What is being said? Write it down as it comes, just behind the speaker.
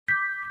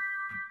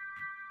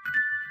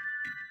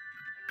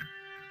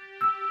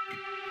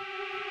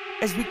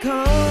as we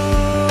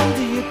come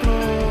to your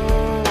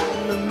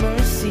throne of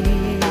mercy,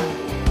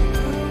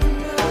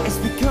 as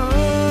we come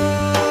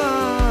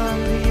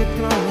to your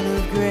throne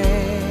of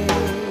grace,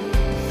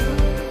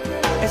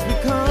 as we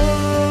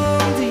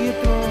come to your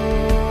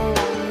throne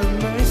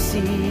of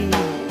mercy,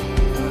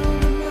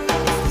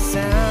 it's the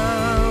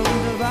sound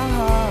of our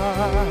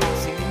hearts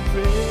singing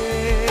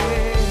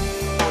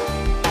praise,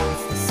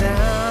 it's the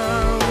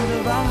sound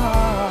of our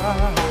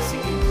hearts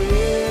singing praise.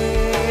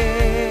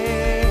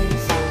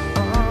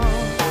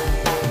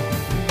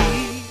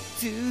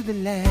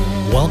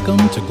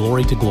 Welcome to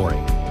Glory,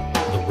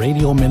 the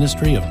radio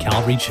ministry of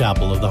Calvary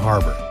Chapel of the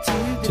Harbor.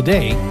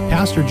 Today,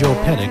 Pastor Joe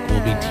Pettick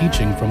will be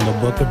teaching from the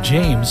book of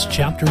James,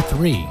 chapter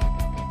 3.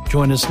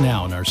 Join us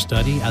now in our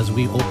study as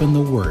we open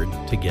the Word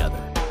together.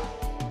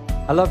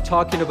 I love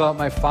talking about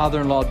my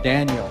father-in-law,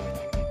 Daniel.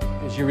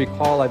 As you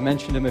recall, I've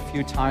mentioned him a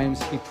few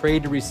times. He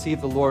prayed to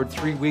receive the Lord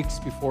 3 weeks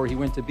before he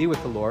went to be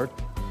with the Lord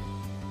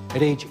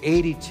at age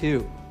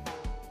 82.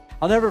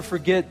 I'll never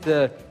forget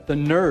the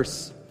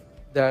nurse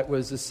that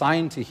was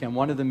assigned to him,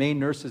 one of the main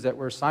nurses that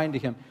were assigned to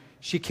him.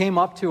 She came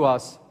up to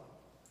us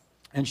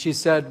and she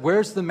said,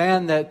 "Where's the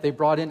man that they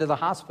brought into the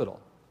hospital?"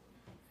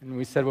 And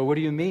we said, "Well, what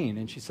do you mean?"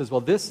 And she says, "Well,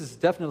 this is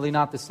definitely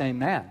not the same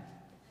man."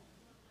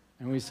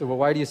 And we said, "Well,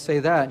 why do you say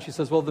that?" And she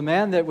says, "Well, the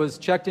man that was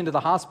checked into the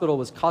hospital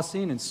was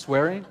cussing and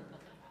swearing.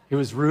 He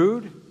was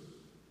rude.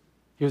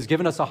 He was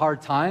giving us a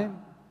hard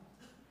time."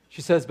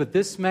 She says, "But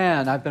this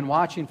man, I've been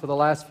watching for the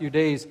last few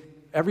days,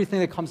 everything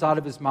that comes out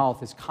of his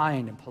mouth is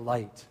kind and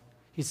polite.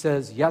 He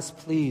says, 'Yes,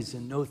 please,'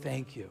 and 'No,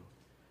 thank you.'"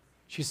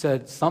 She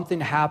said,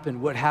 "Something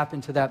happened. What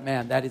happened to that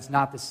man? That is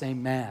not the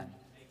same man."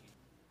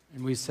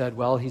 And we said,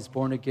 "Well, he's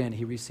born again.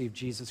 He received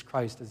Jesus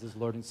Christ as his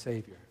Lord and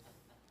Savior."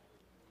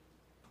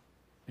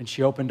 And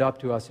she opened up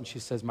to us and she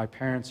says, "My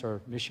parents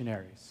are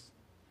missionaries."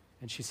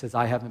 And she says,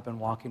 "I haven't been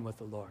walking with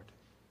the Lord."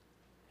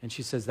 And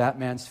she says, "That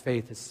man's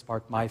faith has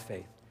sparked my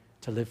faith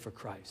to live for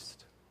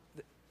Christ."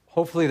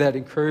 Hopefully that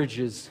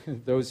encourages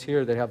those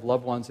here that have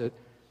loved ones that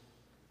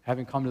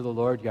haven't come to the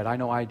Lord yet. I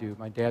know I do.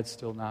 My dad's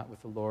still not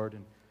with the Lord,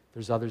 and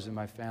there's others in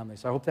my family.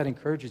 So I hope that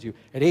encourages you.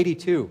 At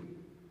 82,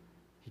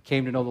 he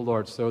came to know the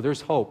Lord. So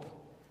there's hope,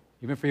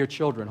 even for your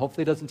children.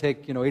 Hopefully it doesn't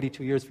take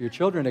 82 years for your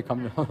children to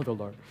come to know the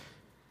Lord.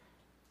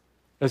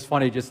 It's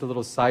funny, just a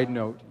little side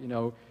note.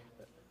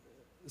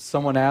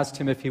 Someone asked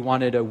him if he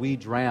wanted a wee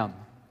dram.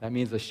 That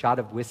means a shot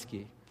of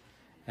whiskey,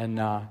 and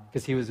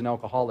because he was an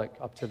alcoholic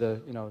up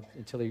to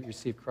until he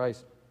received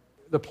Christ.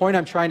 The point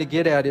I'm trying to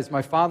get at is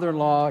my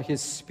father-in-law,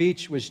 his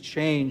speech was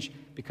changed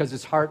because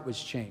his heart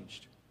was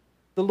changed.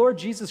 The Lord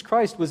Jesus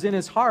Christ was in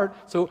his heart,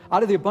 so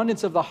out of the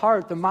abundance of the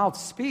heart, the mouth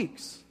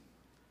speaks.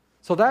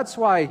 So that's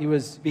why he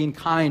was being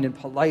kind and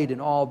polite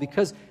and all,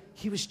 because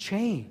he was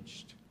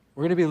changed.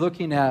 We're going to be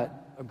looking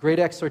at a great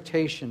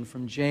exhortation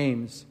from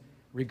James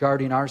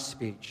regarding our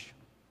speech.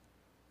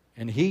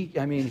 And he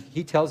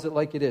tells it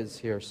like it is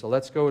here. So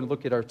let's go and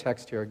look at our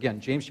text here. Again,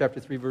 James chapter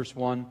 3, verse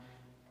 1.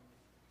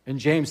 And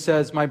James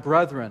says, "My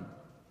brethren,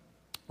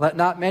 let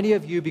not many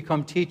of you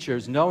become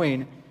teachers,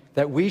 knowing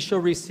that we shall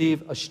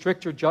receive a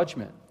stricter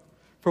judgment.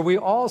 For we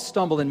all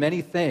stumble in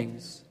many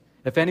things.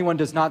 If anyone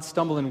does not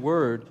stumble in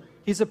word,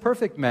 he's a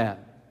perfect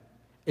man,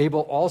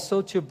 able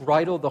also to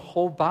bridle the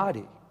whole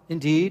body.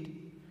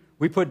 Indeed,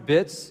 we put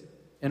bits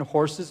in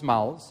horses'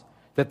 mouths,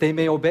 that they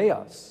may obey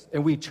us,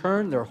 and we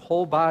turn their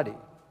whole body.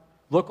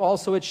 Look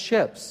also at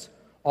ships.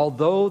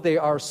 Although they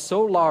are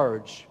so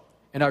large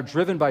and are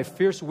driven by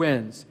fierce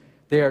winds,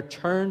 they are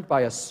turned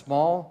by a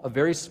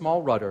very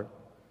small rudder,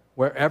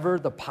 wherever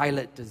the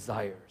pilot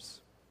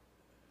desires."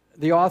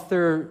 The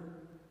author,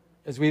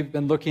 as we've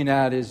been looking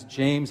at, is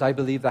James, I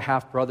believe the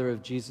half-brother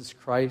of Jesus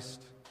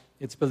Christ.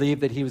 It's believed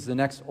that he was the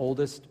next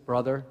oldest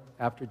brother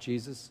after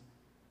Jesus.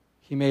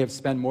 He may have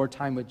spent more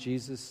time with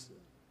Jesus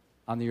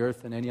on the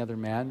earth than any other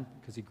man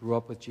because he grew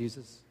up with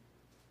Jesus.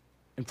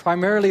 And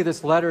primarily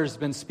this letter has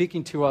been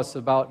speaking to us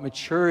about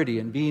maturity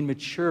and being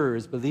mature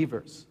as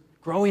believers,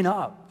 growing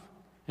up.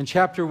 In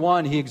chapter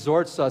 1, he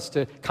exhorts us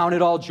to count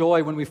it all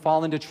joy when we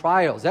fall into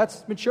trials.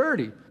 That's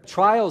maturity.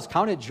 Trials,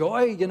 count it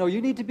joy.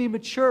 You need to be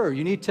mature.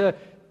 You need to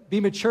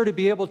be mature to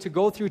be able to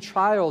go through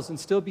trials and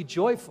still be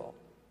joyful.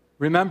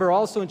 Remember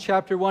also in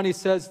chapter 1, he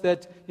says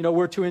that,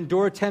 we're to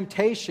endure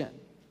temptation.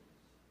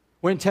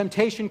 When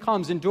temptation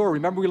comes, endure.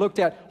 Remember we looked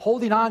at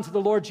holding on to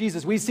the Lord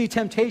Jesus. We see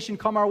temptation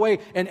come our way,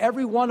 and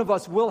every one of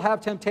us will have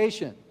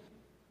temptation.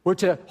 We're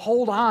to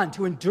hold on,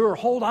 to endure,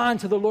 hold on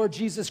to the Lord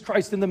Jesus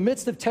Christ in the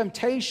midst of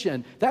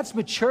temptation. That's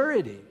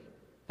maturity,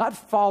 not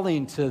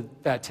falling to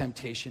that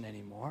temptation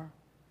anymore.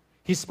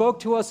 He spoke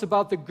to us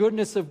about the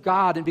goodness of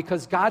God, and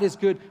because God is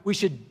good, we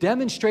should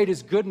demonstrate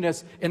his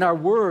goodness in our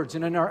words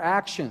and in our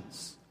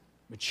actions.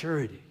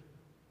 Maturity.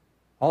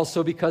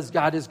 Also, because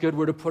God is good,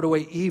 we're to put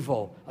away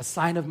evil, a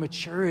sign of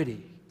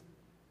maturity.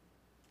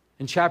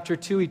 In chapter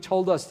 2, he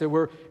told us that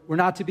we're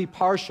not to be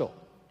partial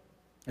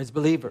as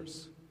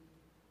believers.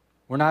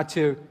 We're not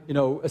to,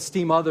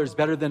 esteem others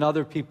better than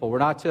other people. We're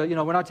not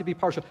to be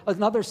partial.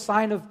 Another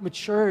sign of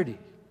maturity.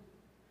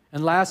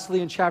 And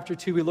lastly, in chapter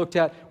 2, we looked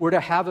at we're to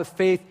have a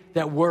faith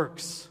that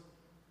works.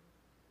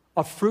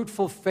 A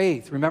fruitful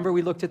faith. Remember,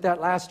 we looked at that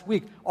last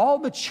week. All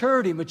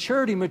maturity,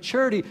 maturity,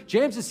 maturity.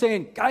 James is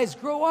saying, guys,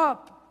 grow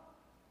up.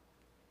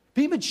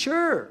 Be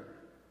mature.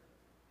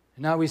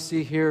 And now we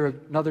see here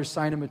another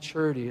sign of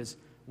maturity is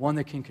one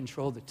that can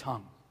control the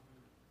tongue.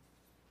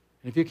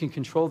 And if you can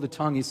control the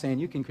tongue, he's saying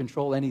you can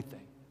control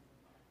anything.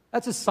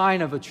 That's a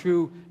sign of a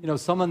true,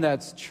 someone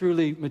that's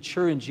truly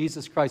mature in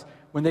Jesus Christ,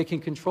 when they can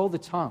control the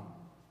tongue.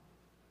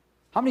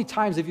 How many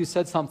times have you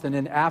said something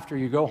and after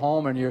you go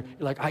home and you're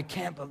like, I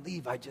can't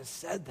believe I just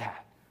said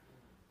that.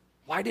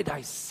 Why did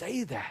I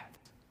say that?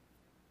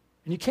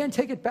 And you can't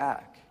take it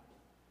back.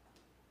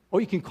 Or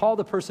you can call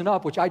the person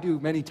up, which I do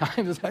many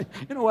times.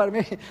 You know what,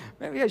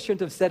 maybe I shouldn't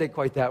have said it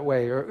quite that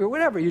way, or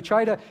whatever. You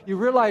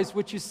realize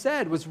what you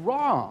said was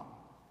wrong.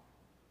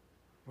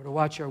 We're to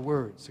watch our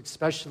words,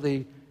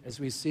 especially as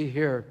we see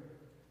here,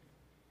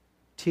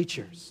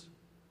 teachers.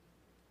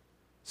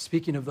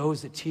 Speaking of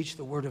those that teach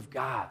the Word of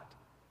God,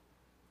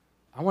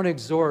 I want to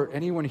exhort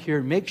anyone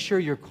here, make sure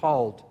you're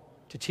called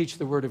to teach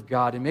the Word of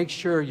God, and make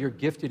sure you're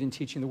gifted in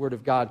teaching the Word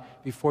of God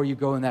before you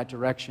go in that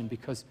direction,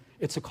 because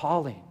it's a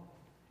calling.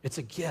 It's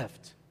a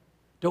gift.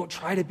 Don't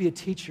try to be a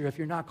teacher if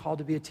you're not called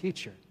to be a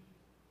teacher.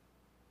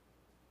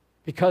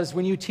 Because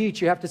when you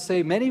teach, you have to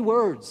say many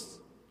words,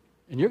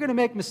 and you're going to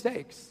make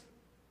mistakes.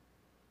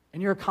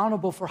 And you're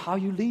accountable for how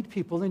you lead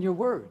people in your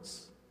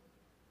words.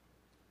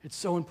 It's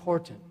so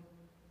important.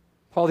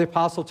 Paul the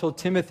Apostle told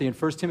Timothy in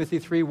 1 Timothy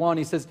 3:1,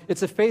 he says,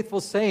 it's a faithful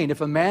saying,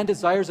 if a man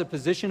desires a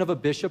position of a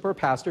bishop or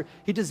pastor,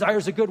 he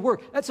desires a good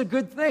work. That's a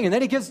good thing. And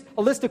then he gives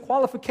a list of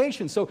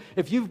qualifications. So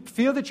if you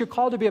feel that you're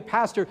called to be a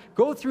pastor,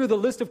 go through the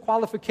list of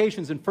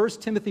qualifications in 1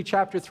 Timothy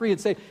chapter 3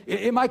 and say,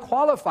 am I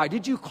qualified?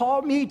 Did you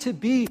call me to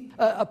be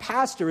a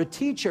pastor, a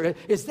teacher?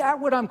 Is that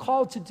what I'm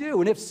called to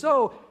do? And if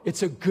so,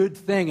 it's a good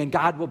thing and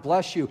God will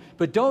bless you.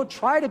 But don't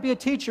try to be a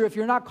teacher if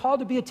you're not called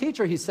to be a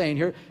teacher, he's saying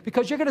here,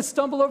 because you're going to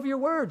stumble over your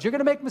words. You're going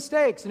to make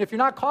mistakes. And if you're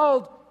not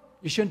called,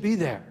 you shouldn't be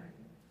there.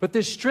 But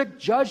this strict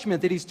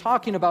judgment that he's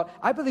talking about,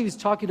 I believe he's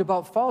talking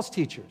about false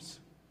teachers.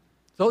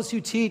 Those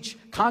who teach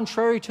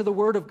contrary to the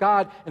Word of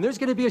God, and there's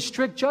going to be a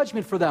strict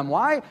judgment for them.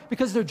 Why?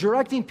 Because they're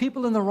directing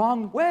people in the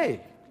wrong way.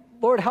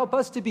 Lord, help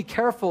us to be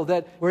careful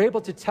that we're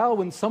able to tell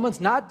when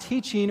someone's not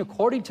teaching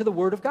according to the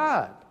Word of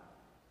God.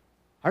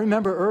 I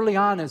remember early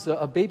on as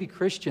a baby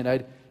Christian,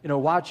 I'd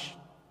watch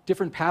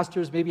different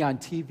pastors maybe on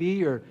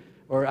TV or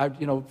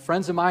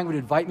friends of mine would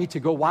invite me to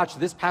go watch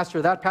this pastor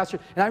or that pastor.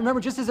 And I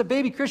remember just as a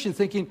baby Christian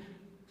thinking,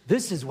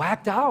 this is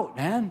whacked out,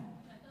 man.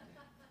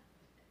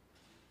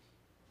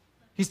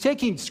 He's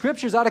taking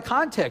scriptures out of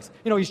context.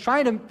 He's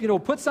trying to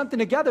put something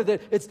together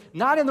that it's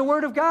not in the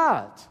Word of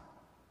God.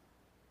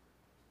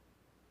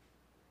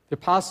 The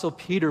Apostle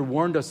Peter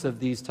warned us of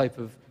these type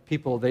of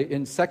people.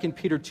 In 2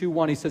 Peter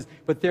 2:1, he says,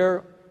 but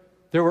there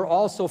were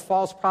also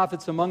false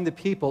prophets among the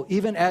people,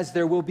 even as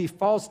there will be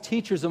false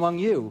teachers among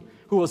you,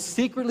 who will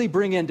secretly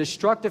bring in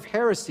destructive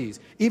heresies,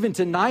 even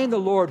denying the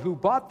Lord who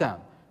bought them,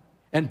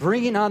 and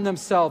bringing on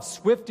themselves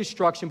swift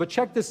destruction. But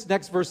check this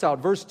next verse out,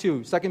 verse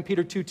 2, 2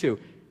 Peter 2:2.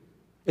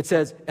 It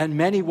says, and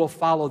many will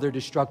follow their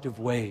destructive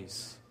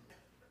ways.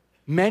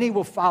 Many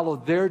will follow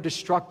their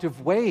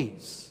destructive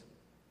ways.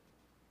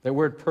 That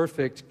word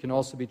perfect can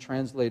also be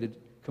translated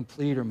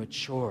complete or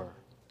mature.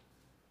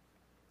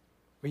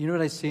 But you know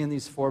what I see in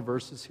these 4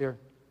 verses here?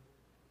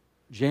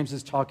 James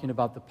is talking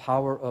about the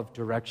power of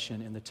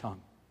direction in the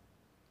tongue.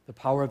 The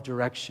power of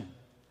direction.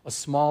 A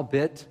small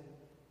bit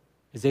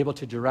is able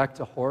to direct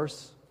a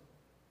horse.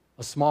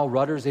 A small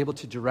rudder is able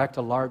to direct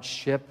a large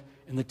ship.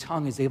 And the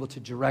tongue is able to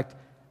direct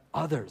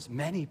others,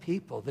 many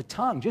people. The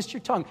tongue, just your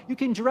tongue. You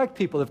can direct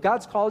people. If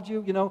God's called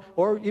you,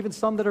 or even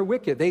some that are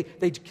wicked, they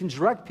can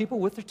direct people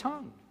with their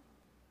tongue.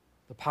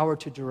 The power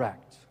to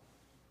direct.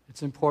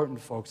 It's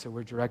important, folks, that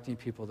we're directing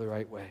people the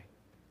right way.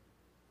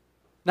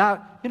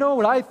 Now, you know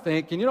what I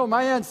think, and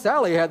my Aunt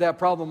Sally had that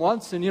problem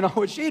once, and you know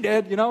what she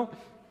did, I don't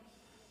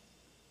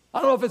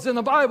know if it's in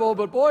the Bible,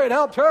 but boy, it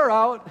helped her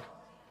out.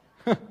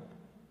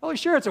 Well,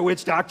 sure, it's a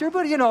witch doctor,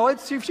 but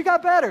she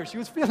got better. She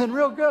was feeling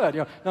real good.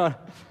 No.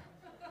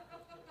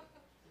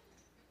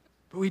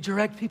 But we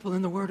direct people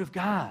in the Word of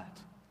God.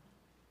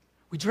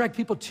 We direct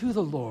people to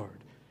the Lord.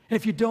 And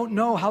if you don't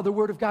know how the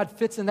Word of God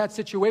fits in that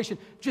situation,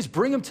 just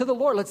bring them to the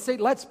Lord.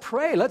 Let's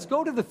pray. Let's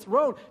go to the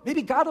throne.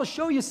 Maybe God will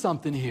show you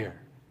something here.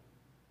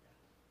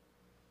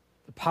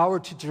 The power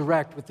to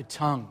direct with the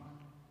tongue.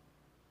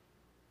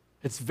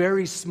 It's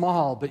very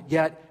small, but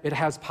yet it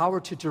has power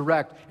to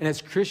direct. And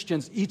as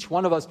Christians, each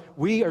one of us,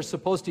 we are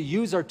supposed to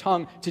use our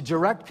tongue to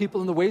direct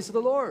people in the ways of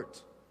the Lord.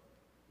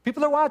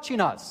 People are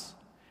watching us.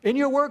 In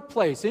your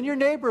workplace, in your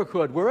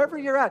neighborhood, wherever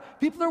you're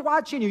at, people are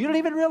watching you. You don't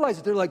even realize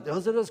it. They're like,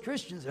 those are those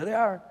Christians. There they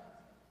are.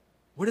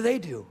 What do they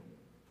do?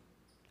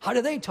 How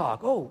do they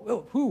talk?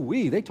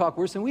 They talk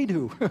worse than we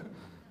do.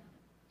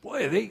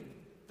 Boy,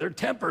 their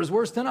temper is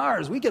worse than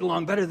ours. We get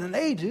along better than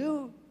they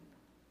do.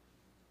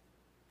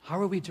 How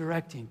are we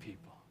directing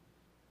people?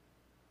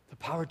 The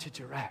power to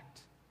direct.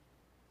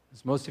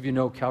 As most of you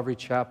know, Calvary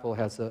Chapel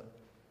has a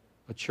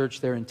church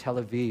there in Tel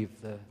Aviv,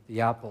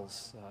 the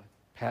Apples.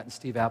 Pat and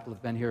Steve Apple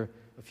have been here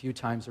a a few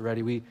times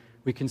already.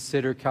 We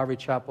consider Calvary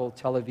Chapel,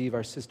 Tel Aviv,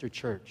 our sister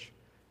church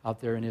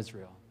out there in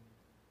Israel.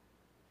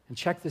 And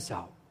check this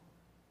out.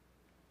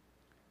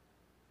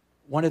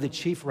 One of the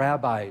chief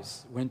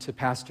rabbis went to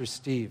Pastor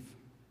Steve,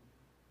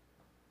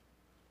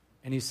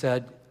 and he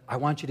said, I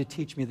want you to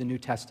teach me the New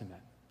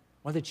Testament.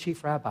 One of the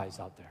chief rabbis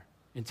out there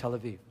in Tel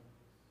Aviv.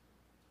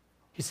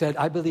 He said,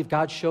 I believe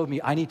God showed me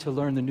I need to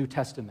learn the New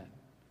Testament.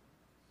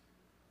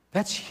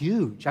 That's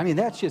huge. I mean,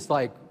 that's just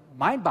like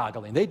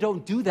mind-boggling. They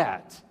don't do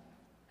that.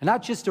 And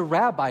not just a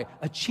rabbi,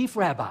 a chief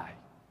rabbi.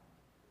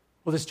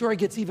 Well, the story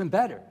gets even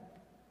better.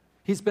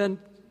 He's been,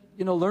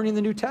 learning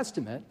the New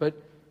Testament, but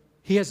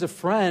he has a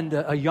friend,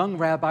 a young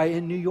rabbi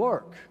in New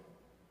York.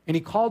 And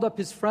he called up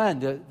his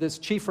friend, this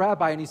chief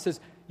rabbi, and he says,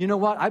 you know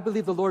what? I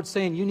believe the Lord's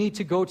saying you need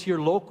to go to your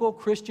local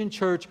Christian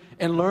church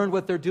and learn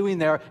what they're doing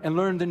there and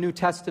learn the New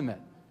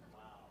Testament.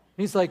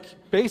 He's like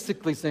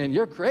basically saying,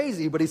 you're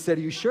crazy. But he said,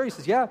 are you sure? He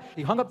says, yeah.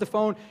 He hung up the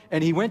phone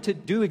and he went to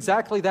do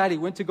exactly that. He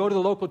went to go to the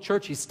local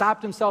church. He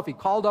stopped himself. He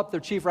called up their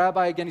chief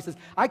rabbi again. He says,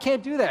 I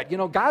can't do that.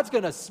 God's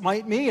going to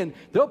smite me and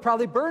they'll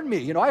probably burn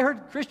me. I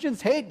heard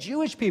Christians hate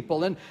Jewish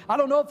people and I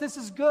don't know if this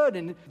is good.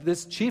 And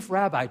this chief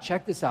rabbi,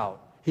 check this out.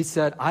 He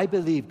said, I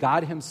believe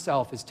God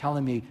himself is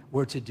telling me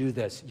we're to do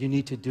this. You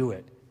need to do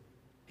it.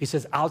 He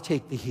says, I'll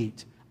take the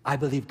heat. I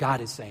believe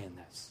God is saying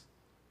this.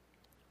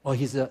 Well,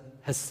 he's a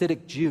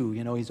Hasidic Jew,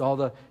 he's all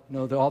the,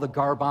 all the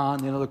garb on,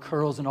 the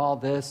curls and all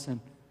this.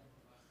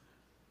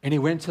 And he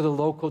went to the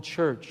local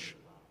church,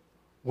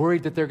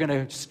 worried that they're going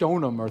to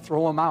stone him or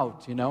throw him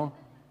out, Well,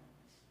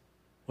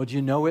 do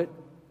you know it?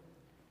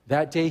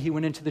 That day he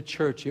went into the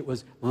church, it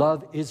was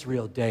Love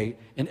Israel Day,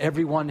 and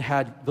everyone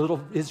had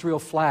little Israel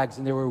flags,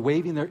 and they were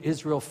waving their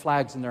Israel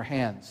flags in their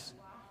hands.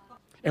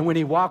 And when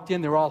he walked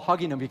in, they were all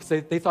hugging him because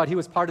they thought he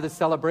was part of the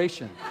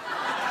celebration.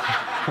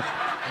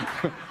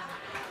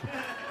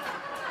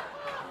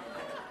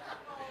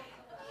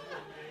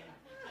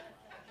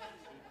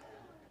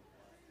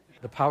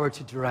 The power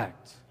to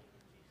direct.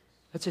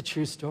 That's a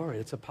true story.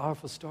 It's a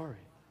powerful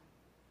story.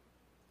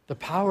 The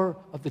power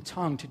of the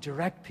tongue to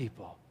direct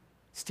people.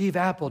 Steve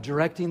Apple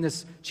directing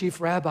this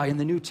chief rabbi in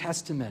the New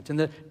Testament, and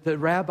the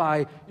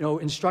rabbi,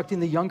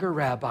 instructing the younger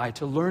rabbi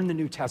to learn the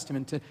New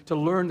Testament, to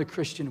learn the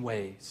Christian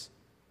ways.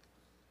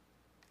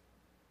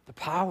 The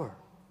power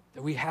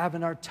that we have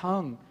in our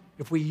tongue,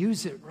 if we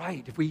use it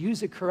right, if we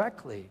use it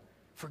correctly,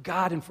 for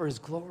God and for his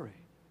glory.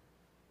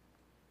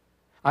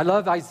 I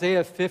love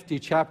Isaiah 50,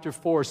 chapter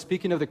 4,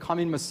 speaking of the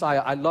coming Messiah.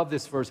 I love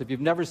this verse. If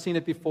you've never seen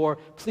it before,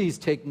 please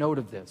take note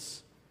of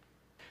this.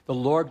 The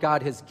Lord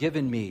God has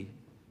given me,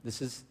 this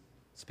is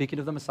speaking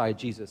of the Messiah,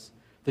 Jesus,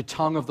 the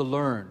tongue of the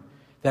learned,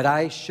 that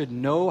I should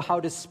know how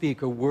to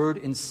speak a word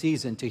in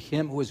season to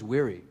him who is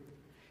weary.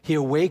 He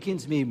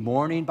awakens me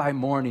morning by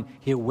morning.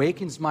 He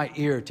awakens my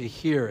ear to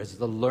hear as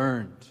the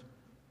learned.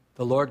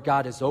 The Lord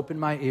God has opened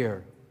my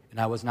ear, and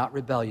I was not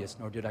rebellious,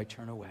 nor did I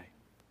turn away.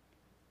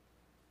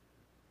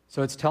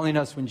 So it's telling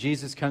us when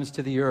Jesus comes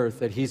to the earth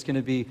that he's going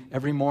to be,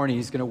 every morning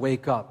he's going to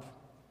wake up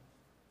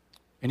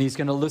and he's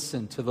going to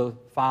listen to the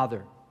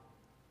Father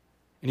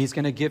and he's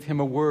going to give him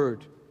a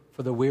word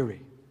for the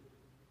weary.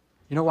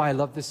 You know why I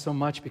love this so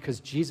much? Because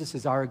Jesus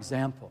is our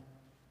example.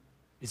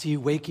 Is he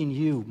waking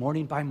you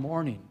morning by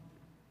morning?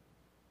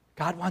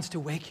 God wants to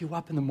wake you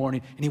up in the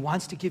morning and he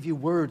wants to give you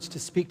words to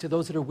speak to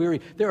those that are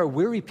weary. There are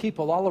weary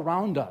people all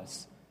around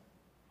us.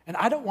 And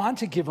I don't want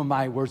to give them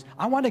my words.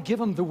 I want to give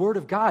them the word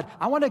of God.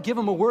 I want to give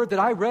them a word that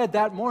I read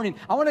that morning.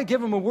 I want to give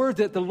them a word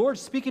that the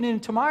Lord's speaking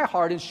into my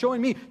heart and showing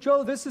me,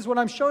 Joe, this is what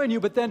I'm showing you.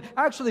 But then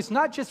actually it's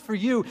not just for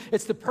you.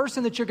 It's the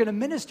person that you're going to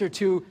minister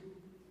to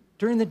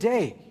during the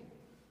day.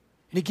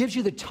 And he gives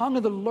you the tongue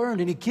of the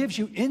learned and he gives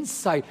you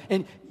insight.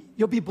 And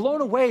you'll be blown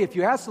away if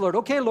you ask the Lord,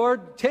 okay,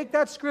 Lord, take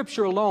that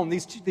scripture alone,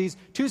 these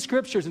two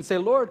scriptures, and say,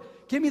 Lord,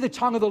 give me the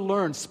tongue of the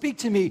learned. Speak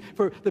to me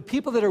for the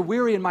people that are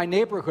weary in my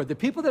neighborhood, the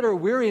people that are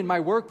weary in my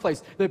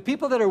workplace, the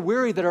people that are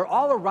weary that are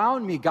all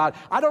around me, God.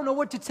 I don't know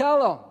what to tell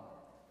them.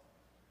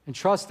 And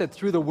trust that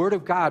through the word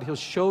of God, he'll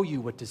show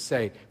you what to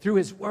say. Through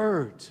his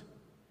word.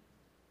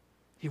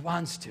 He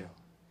wants to.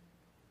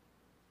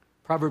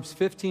 Proverbs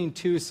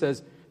 15:2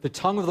 says, the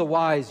tongue of the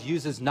wise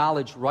uses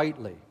knowledge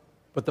rightly,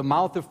 but the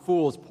mouth of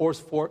fools pours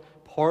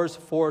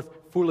forth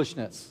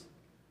foolishness.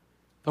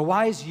 The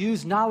wise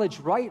use knowledge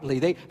rightly.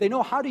 They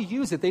know how to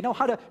use it. They know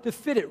how to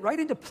fit it right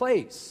into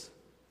place.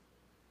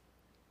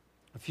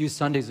 A few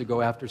Sundays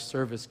ago after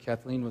service,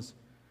 Kathleen was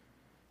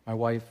my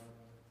wife.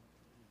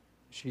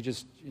 She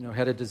just,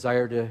 had a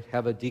desire to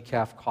have a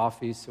decaf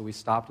coffee, so we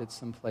stopped at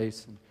some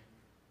place. And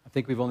I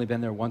think we've only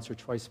been there once or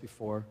twice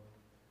before.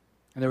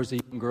 And there was a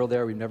young girl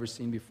there we've never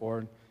seen before.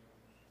 And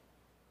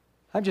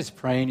I'm just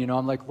praying,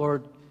 I'm like,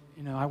 Lord,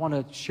 I want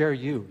to share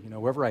you,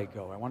 wherever I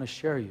go. I want to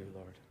share you,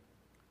 Lord.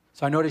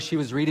 So I noticed she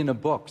was reading a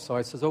book. So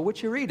I says,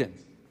 what you reading?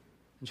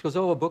 And she goes,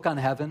 a book on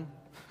heaven.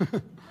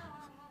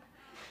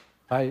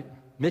 By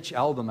Mitch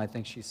Albom, I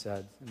think she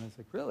said. And I was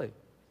like, really?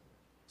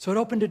 So it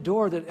opened a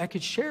door that I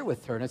could share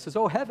with her. And I says,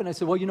 heaven. I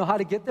said, well, you know how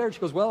to get there? She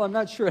goes, well, I'm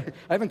not sure.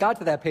 I haven't got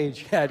to that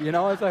page yet, I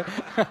was like...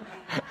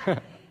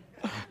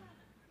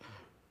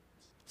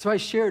 So I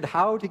shared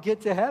how to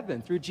get to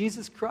heaven through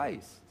Jesus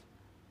Christ.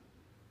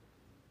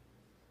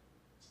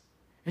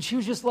 And she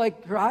was just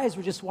like, her eyes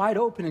were just wide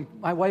open, and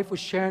my wife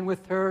was sharing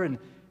with her, and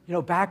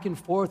back and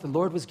forth, the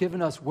Lord was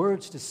giving us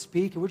words to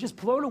speak, and we're just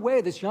blown away.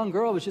 This young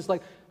girl was just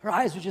like, her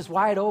eyes were just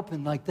wide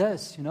open like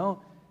this, And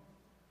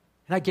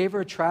I gave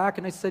her a track,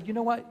 and I said, you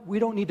know what? We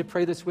don't need to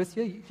pray this with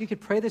you. You could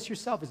pray this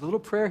yourself. There's a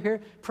little prayer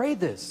here. Pray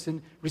this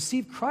and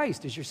receive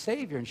Christ as your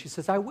Savior. And she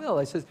says, I will.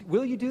 I said,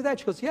 will you do that?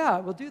 She goes, yeah,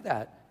 we'll do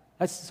that.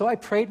 So I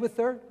prayed with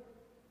her.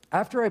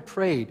 After I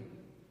prayed,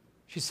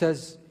 she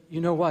says, you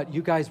know what?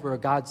 You guys were a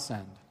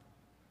godsend.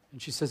 And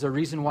she says, the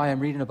reason why I'm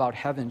reading about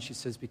heaven, she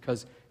says,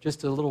 because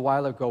just a little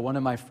while ago, one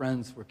of my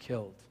friends were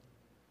killed.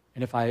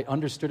 And if I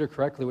understood her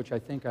correctly, which I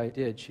think I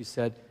did, she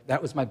said,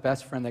 that was my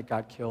best friend that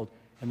got killed.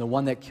 And the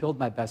one that killed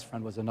my best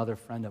friend was another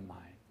friend of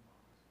mine.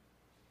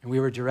 And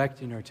we were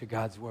directing her to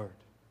God's Word.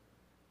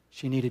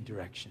 She needed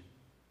direction.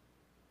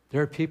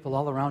 There are people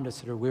all around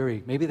us that are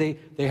weary. Maybe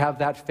they have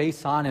that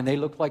face on and they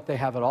look like they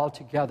have it all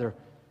together.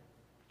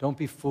 Don't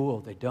be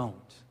fooled. They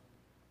don't.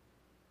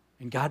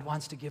 And God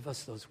wants to give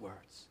us those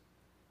words.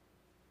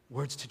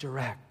 Words to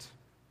direct.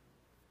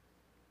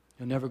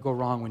 You'll never go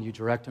wrong when you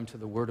direct them to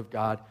the Word of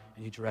God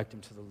and you direct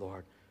them to the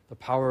Lord. The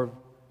power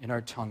in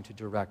our tongue to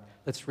direct.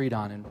 Let's read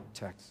on in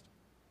text.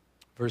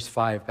 Verse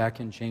 5,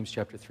 back in James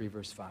chapter 3,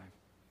 verse 5.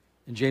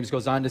 And James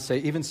goes on to say,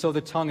 even so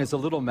the tongue is a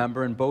little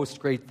member and boasts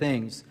great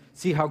things.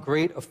 See how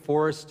great a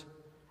forest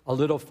a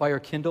little fire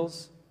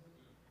kindles?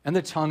 And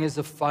the tongue is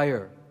a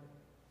fire.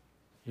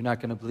 You're not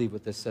going to believe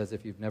what this says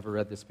if you've never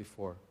read this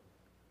before.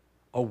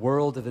 A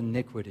world of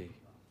iniquity.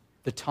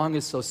 The tongue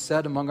is so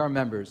set among our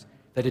members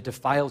that it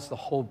defiles the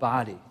whole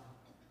body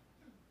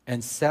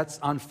and sets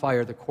on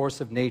fire the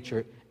course of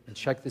nature. And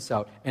check this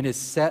out. And is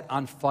set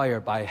on fire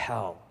by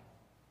hell.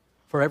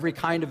 For every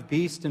kind of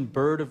beast and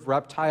bird, of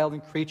reptile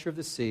and creature of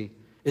the sea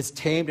is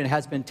tamed and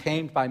has been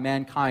tamed by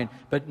mankind.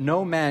 But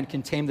no man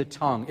can tame the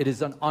tongue. It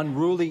is an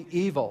unruly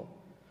evil,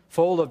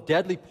 full of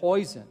deadly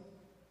poison.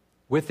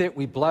 With it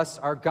we bless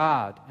our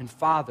God and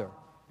Father,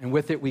 and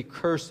with it we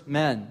curse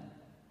men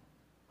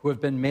who have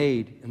been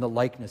made in the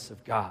likeness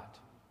of God.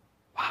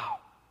 Wow,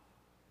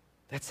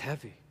 that's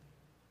heavy.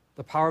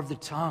 The power of the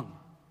tongue.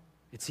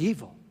 It's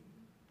evil.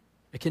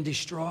 It can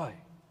destroy.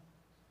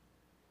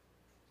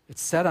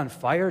 It's set on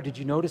fire, did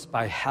you notice,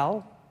 by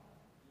hell?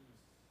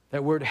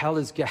 That word hell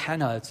is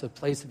Gehenna. It's a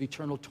place of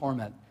eternal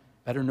torment,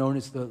 better known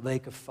as the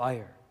lake of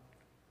fire.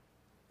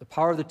 The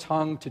power of the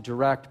tongue to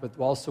direct, but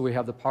also we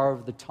have the power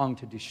of the tongue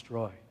to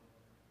destroy.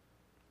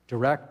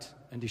 Direct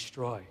and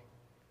destroy.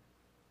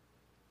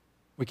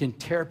 We can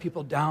tear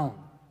people down.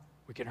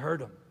 We can hurt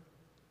them.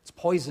 It's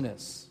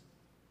poisonous.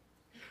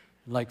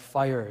 And like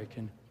fire, it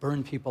can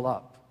burn people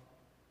up.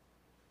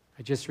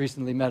 I just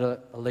recently met a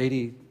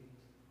lady,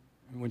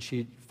 and when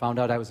she found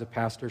out I was a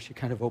pastor, she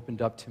kind of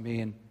opened up to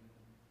me, and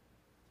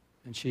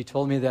she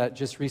told me that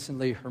just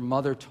recently her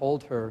mother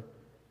told her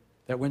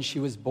that when she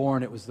was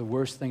born, it was the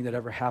worst thing that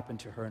ever happened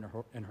to her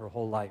in her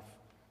whole life.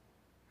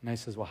 And I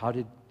says, well, how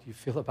did you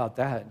feel about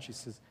that? And she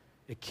says,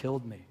 it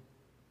killed me.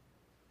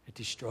 It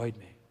destroyed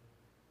me.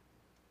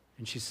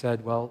 And she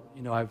said, well,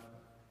 I've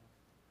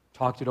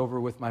talked it over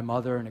with my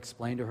mother and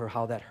explained to her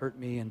how that hurt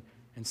me, and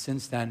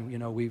since then,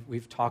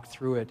 we've talked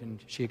through it, and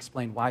she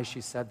explained why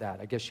she said that.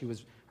 I guess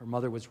her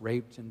mother was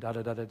raped and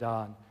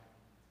da-da-da-da-da.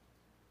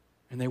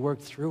 And they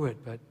worked through it,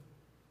 but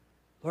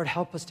Lord,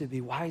 help us to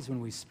be wise when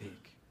we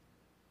speak.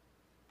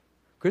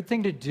 Good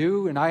thing to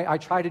do, and I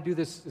try to do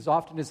this as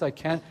often as I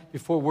can.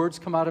 Before words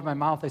come out of my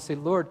mouth, I say,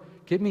 Lord,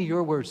 give me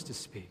your words to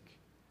speak.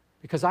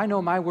 Because I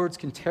know my words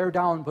can tear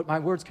down, but my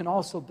words can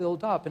also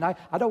build up. And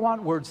I don't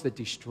want words that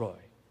destroy.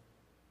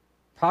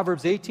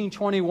 Proverbs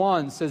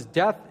 18:21 says,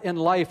 death and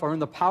life are in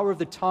the power of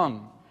the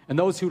tongue, and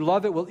those who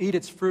love it will eat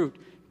its fruit.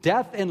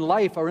 Death and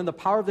life are in the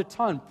power of the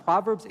tongue.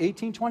 Proverbs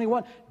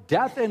 18:21.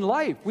 Death and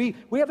life. We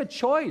have a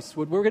choice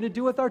what we're going to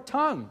do with our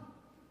tongue.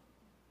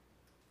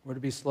 We're to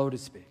be slow to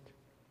speak.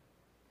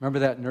 Remember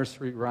that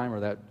nursery rhyme, or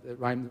that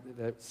rhyme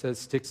that says,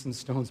 sticks and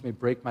stones may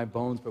break my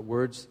bones, but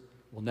words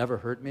will never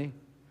hurt me?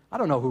 I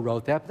don't know who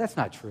wrote that, but that's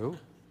not true.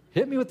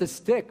 Hit me with the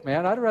stick,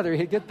 man. I'd rather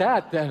get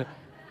that than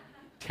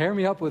tear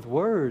me up with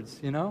words,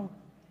 Oh,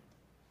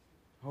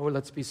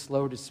 let's be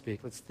slow to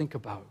speak. Let's think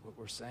about what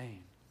we're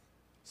saying.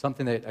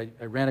 Something that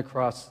I ran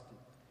across,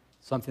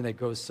 something that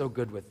goes so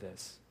good with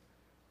this.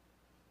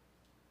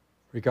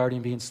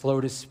 Regarding being slow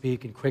to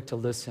speak and quick to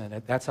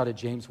listen. That's out of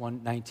James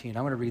 1:19.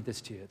 I want to read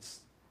this to you.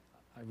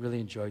 I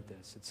really enjoyed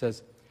this. It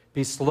says,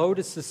 be slow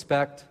to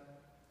suspect,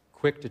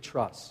 quick to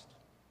trust.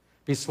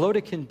 Be slow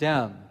to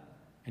condemn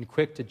and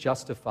quick to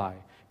justify.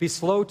 Be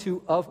slow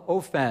to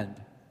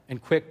offend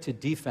and quick to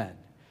defend.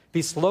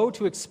 Be slow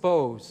to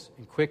expose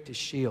and quick to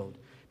shield.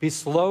 Be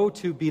slow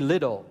to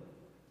belittle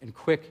and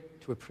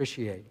quick to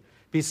appreciate.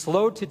 Be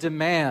slow to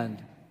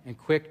demand and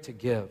quick to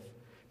give.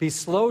 Be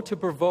slow to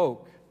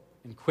provoke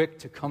and quick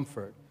to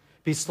comfort.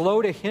 Be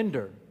slow to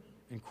hinder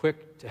and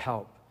quick to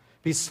help.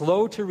 Be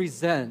slow to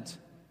resent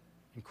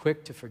and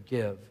quick to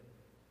forgive.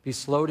 Be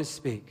slow to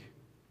speak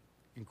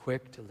and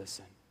quick to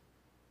listen.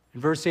 In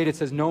verse 8 it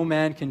says, no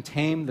man can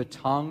tame the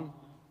tongue.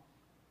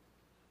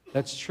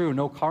 That's true.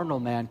 No carnal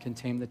man can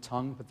tame the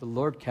tongue, but the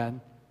Lord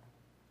can.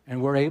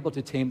 And we're able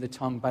to tame the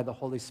tongue by the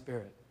Holy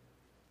Spirit.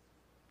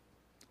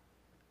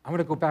 I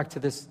want to go back to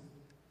this.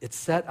 It's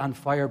set on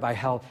fire by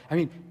hell. I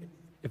mean,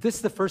 if this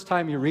is the first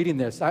time you're reading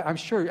this, I'm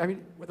sure,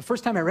 the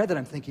first time I read that,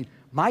 I'm thinking,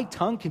 my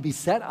tongue can be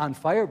set on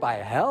fire by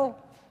hell?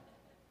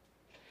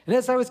 And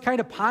as I was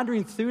kind of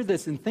pondering through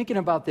this and thinking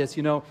about this,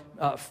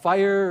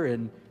 fire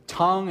and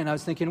tongue, and I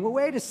was thinking, well,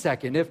 wait a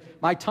second. If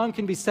my tongue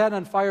can be set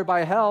on fire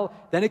by hell,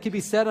 then it can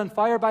be set on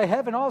fire by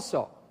heaven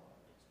also.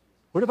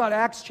 What about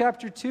Acts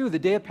chapter 2, the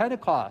day of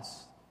Pentecost?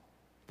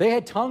 They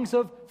had tongues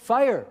of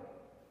fire.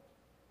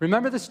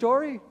 Remember the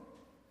story?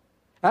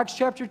 Acts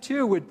chapter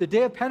 2, with the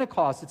day of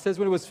Pentecost, it says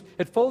when it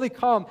had fully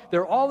come,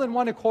 they're all in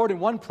one accord in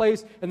one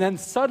place, and then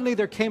suddenly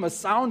there came a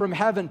sound from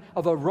heaven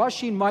of a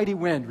rushing mighty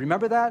wind.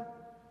 Remember that?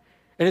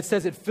 And it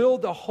says it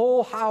filled the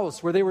whole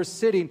house where they were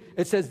sitting.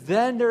 It says,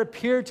 then there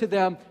appeared to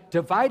them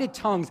divided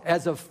tongues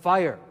as of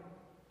fire.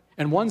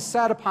 And one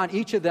sat upon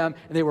each of them,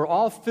 and they were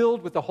all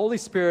filled with the Holy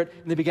Spirit,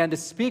 and they began to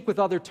speak with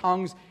other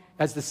tongues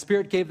as the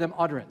Spirit gave them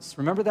utterance.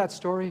 Remember that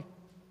story?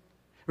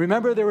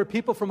 Remember there were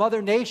people from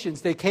other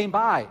nations. They came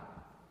by.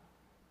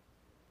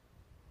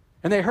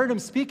 And they heard him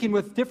speaking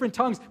with different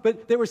tongues,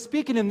 but they were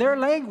speaking in their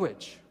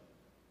language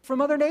from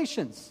other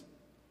nations.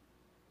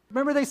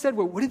 Remember they said,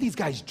 well, what are these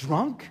guys,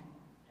 drunk?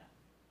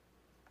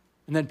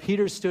 And then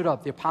Peter stood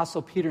up, the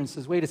Apostle Peter, and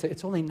says, wait a second,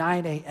 it's only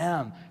 9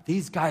 a.m.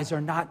 These guys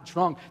are not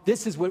drunk.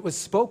 This is what was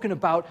spoken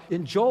about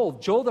in Joel.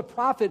 Joel the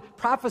prophet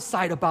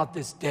prophesied about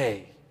this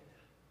day.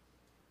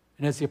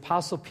 And as the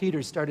Apostle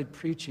Peter started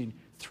preaching,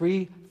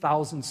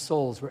 3,000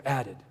 souls were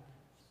added.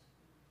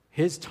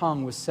 His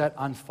tongue was set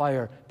on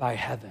fire by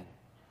heaven.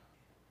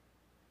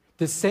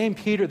 The same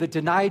Peter that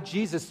denied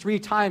Jesus 3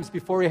 times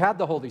before he had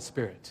the Holy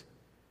Spirit.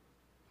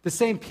 The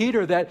same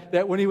Peter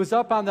that when he was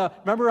up on the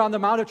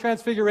Mount of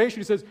Transfiguration,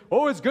 he says,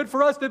 oh, it's good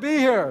for us to be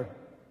here.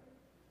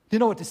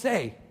 Didn't know what to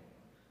say.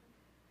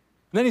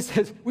 And then he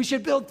says, we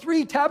should build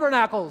 3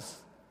 tabernacles.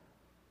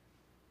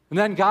 And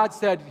then God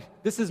said,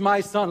 this is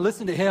my son,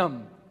 listen to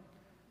him.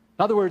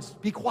 In other words,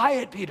 be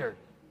quiet, Peter.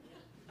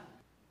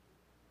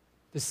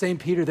 The same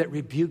Peter that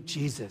rebuked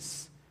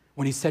Jesus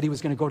when he said he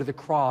was going to go to the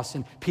cross.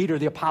 And Peter,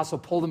 the apostle,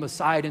 pulled him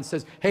aside and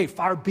says, hey,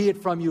 far be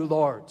it from you,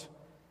 Lord.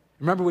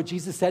 Remember what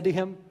Jesus said to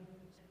him?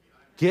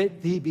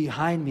 Get thee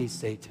behind me,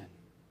 Satan.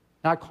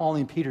 Not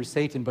calling Peter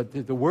Satan,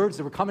 but the words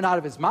that were coming out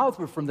of his mouth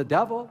were from the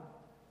devil.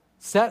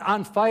 Set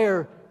on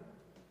fire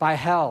by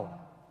hell.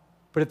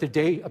 But at the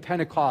day of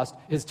Pentecost,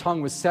 his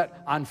tongue was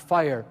set on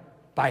fire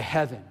by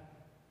heaven.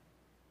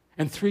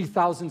 And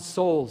 3,000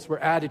 souls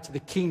were added to the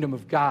kingdom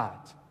of God.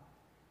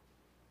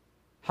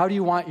 How do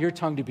you want your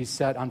tongue to be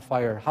set on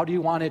fire? How do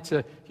you want it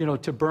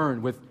to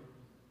burn? With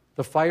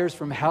the fires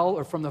from hell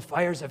or from the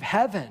fires of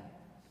heaven?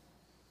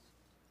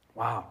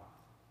 Wow.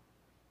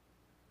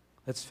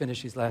 Let's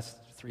finish these last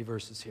 3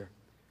 verses here.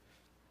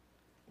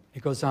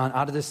 It goes on,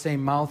 out of the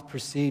same mouth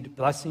proceed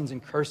blessings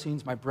and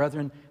cursings. My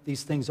brethren,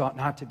 these things ought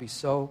not to be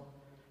so.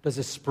 Does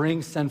a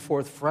spring send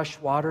forth fresh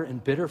water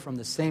and bitter from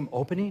the same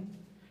opening?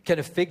 Can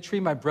a fig tree,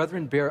 my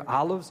brethren, bear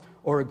olives,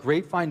 or a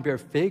grapevine bear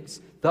figs?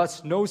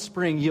 Thus no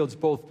spring yields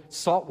both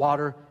salt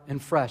water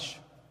and fresh.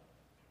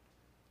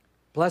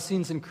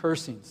 Blessings and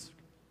cursings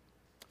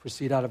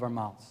proceed out of our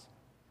mouths.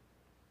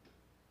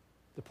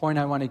 The point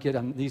I want to get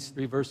on these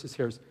 3 verses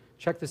here is,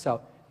 check this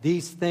out.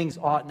 These things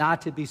ought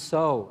not to be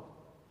so.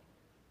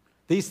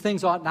 These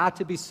things ought not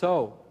to be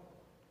so.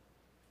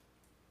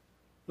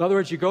 In other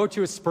words, you go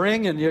to a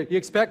spring and you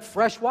expect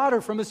fresh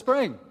water from a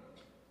spring.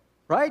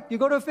 Right? You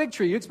go to a fig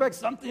tree, you expect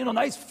something,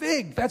 nice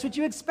fig. That's what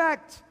you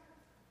expect.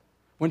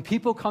 When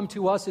people come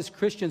to us as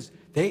Christians,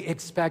 they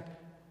expect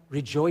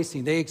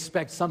rejoicing. They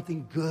expect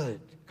something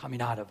good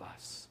coming out of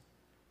us.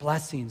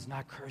 Blessings,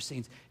 not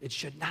cursings. It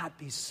should not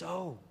be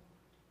so.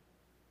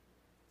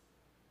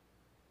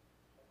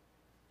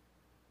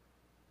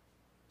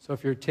 So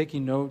if you're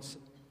taking notes,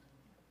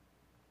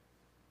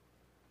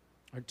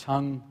 our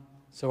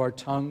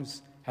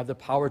tongues have the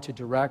power to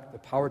direct, the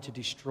power to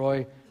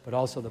destroy, but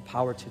also the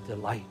power to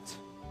delight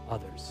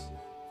others,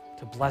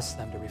 to bless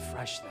them, to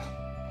refresh them.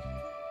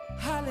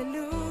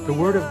 Hallelujah. The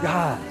Word of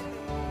God.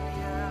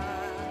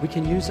 We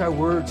can use our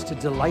words to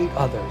delight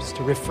others,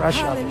 to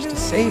refresh others, to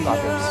save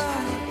others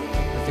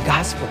with the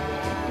gospel.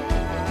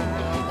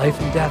 Life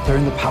and death are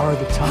in the power of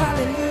the tongue.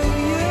 Hallelujah.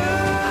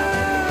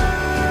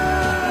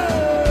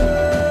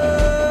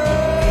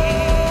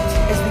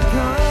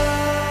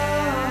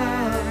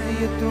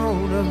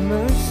 Throne of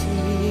mercy,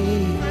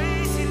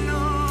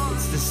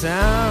 it's the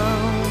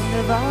sound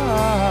of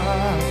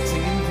our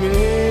singing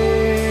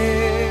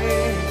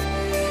praise.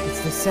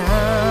 It's the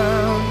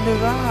sound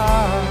of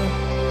our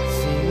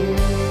singing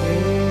praise.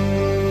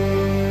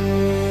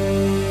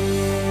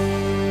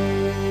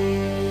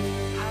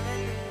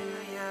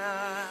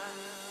 Hallelujah.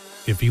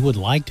 If you would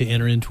like to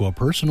enter into a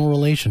personal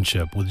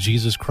relationship with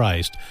Jesus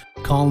Christ,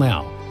 call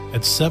now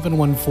at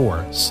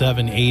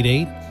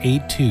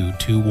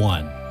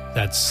 714-788-8221.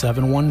 That's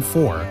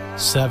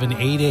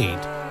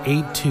 714-788-8221.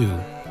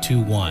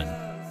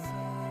 8221.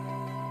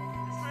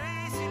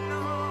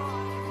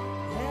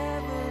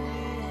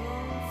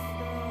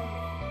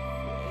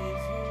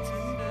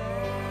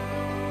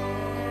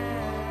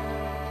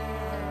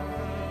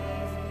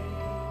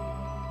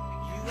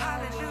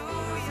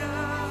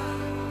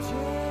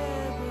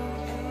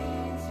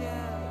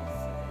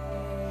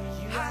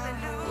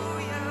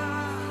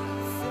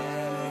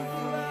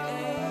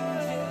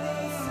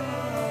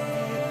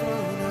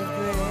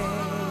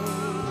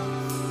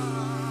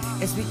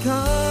 As we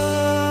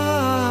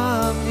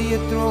come to your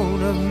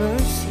throne of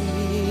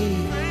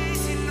mercy,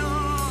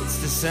 it's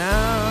the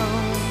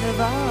sound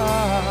of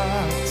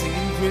our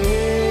singing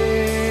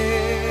praise.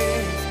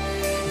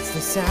 It's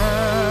the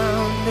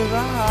sound of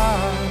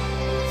our